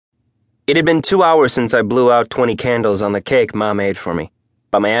It had been 2 hours since I blew out 20 candles on the cake Ma made for me,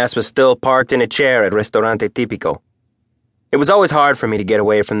 but my ass was still parked in a chair at Ristorante Tipico. It was always hard for me to get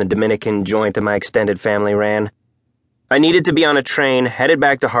away from the Dominican joint that my extended family ran. I needed to be on a train headed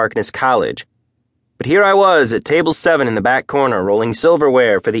back to Harkness College, but here I was at table 7 in the back corner rolling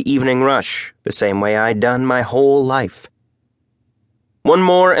silverware for the evening rush, the same way I'd done my whole life. "One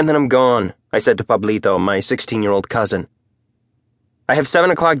more and then I'm gone," I said to Pablito, my 16-year-old cousin. "I have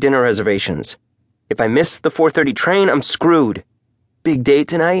 7 o'clock dinner reservations. If I miss the 4:30 train, I'm screwed. Big date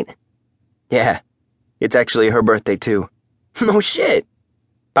tonight?" "Yeah, it's actually her birthday too." "No shit."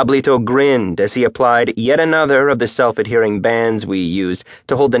 Pablito grinned as he applied yet another of the self-adhering bands we used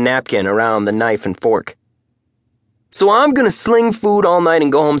to hold the napkin around the knife and fork. "So I'm gonna sling food all night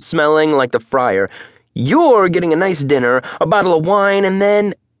and go home smelling like the friar. You're getting a nice dinner, a bottle of wine, and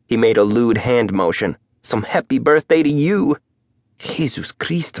then," he made a lewd hand motion, "some happy birthday to you." Jesus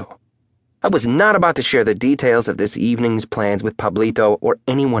Cristo. I was not about to share the details of this evening's plans with Pablito or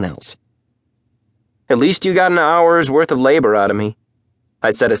anyone else. "At least you got an hour's worth of labor out of me."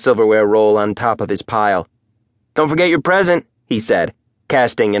 I set a silverware roll on top of his pile. "Don't forget your present," he said,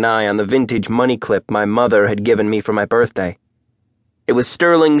 casting an eye on the vintage money clip my mother had given me for my birthday. It was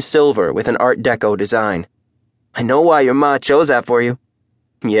sterling silver with an Art Deco design. "I know why your ma chose that for you."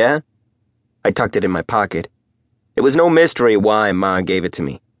 "Yeah?" I tucked it in my pocket. It was no mystery why Ma gave it to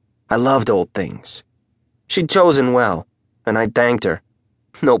me. I loved old things. She'd chosen well, and I thanked her.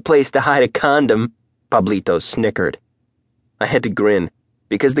 "No place to hide a condom," Pablito snickered. I had to grin,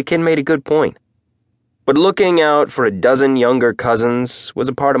 because the kid made a good point. But looking out for a dozen younger cousins was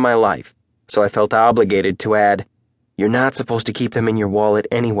a part of my life, so I felt obligated to add, "You're not supposed to keep them in your wallet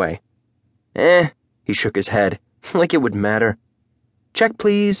anyway." He shook his head, like it would matter. "Check,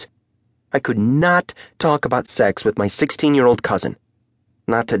 please." I could not talk about sex with my 16-year-old cousin.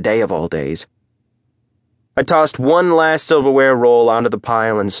 Not today of all days. I tossed one last silverware roll onto the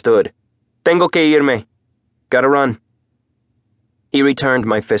pile and stood. "Tengo que irme. Gotta run." He returned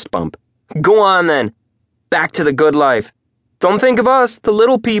my fist bump. "Go on then. Back to the good life. Don't think of us, the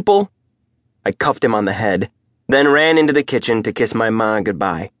little people." I cuffed him on the head, then ran into the kitchen to kiss my ma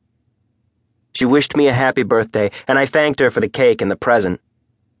goodbye. She wished me a happy birthday, and I thanked her for the cake and the present.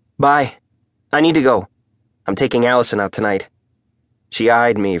 "Bye. I need to go. I'm taking Allison out tonight." She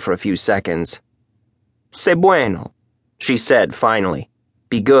eyed me for a few seconds. "Se bueno," she said finally.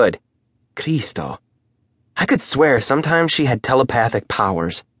 "Be good." Cristo. I could swear sometimes she had telepathic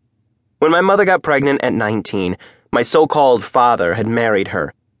powers. When my mother got pregnant at 19, my so-called father had married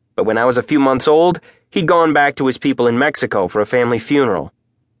her, but when I was a few months old, he'd gone back to his people in Mexico for a family funeral,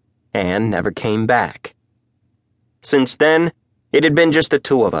 and never came back. Since then, it had been just the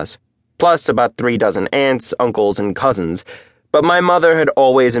two of us, plus about 3 dozen aunts, uncles, and cousins, but my mother had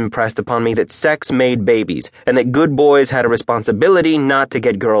always impressed upon me that sex made babies, and that good boys had a responsibility not to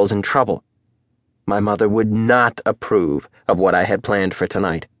get girls in trouble. My mother would not approve of what I had planned for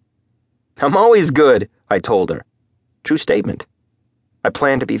tonight. "I'm always good," I told her. True statement. I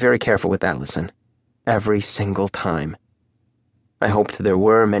planned to be very careful with Allison. Every single time. I hoped there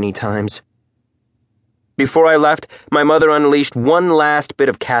were many times. Before I left, my mother unleashed one last bit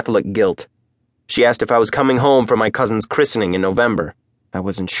of Catholic guilt. She asked if I was coming home for my cousin's christening in November. I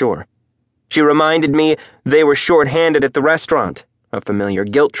wasn't sure. She reminded me they were short-handed at the restaurant, a familiar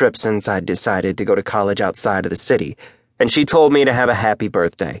guilt trip since I'd decided to go to college outside of the city, and she told me to have a happy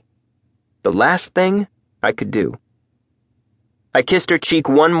birthday. The last thing I could do. I kissed her cheek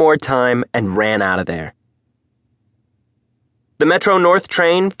one more time and ran out of there. The Metro North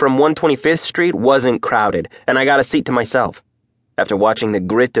train from 125th Street wasn't crowded, and I got a seat to myself. After watching the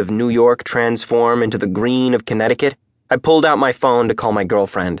grit of New York transform into the green of Connecticut, I pulled out my phone to call my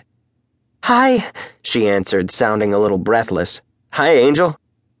girlfriend. "Hi," she answered, sounding a little breathless. "Hi, Angel.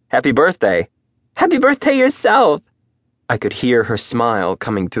 Happy birthday." "Happy birthday yourself." I could hear her smile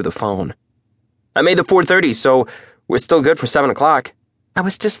coming through the phone. "I made the 4:30, so we're still good for 7 o'clock. "I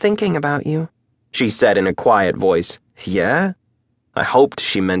was just thinking about you," she said in a quiet voice. "Yeah?" I hoped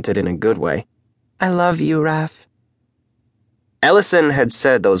she meant it in a good way. "I love you, Raph." Allison had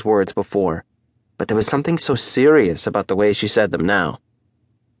said those words before, but there was something so serious about the way she said them now.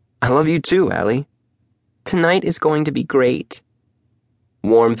 "I love you too, Allie." "Tonight is going to be great."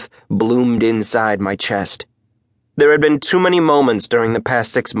 Warmth bloomed inside my chest. There had been too many moments during the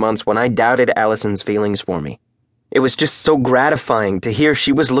past 6 months when I doubted Allison's feelings for me. It was just so gratifying to hear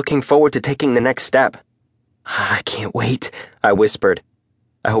she was looking forward to taking the next step. "I can't wait," I whispered.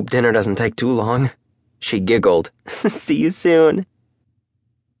 "I hope dinner doesn't take too long." She giggled. "See you soon."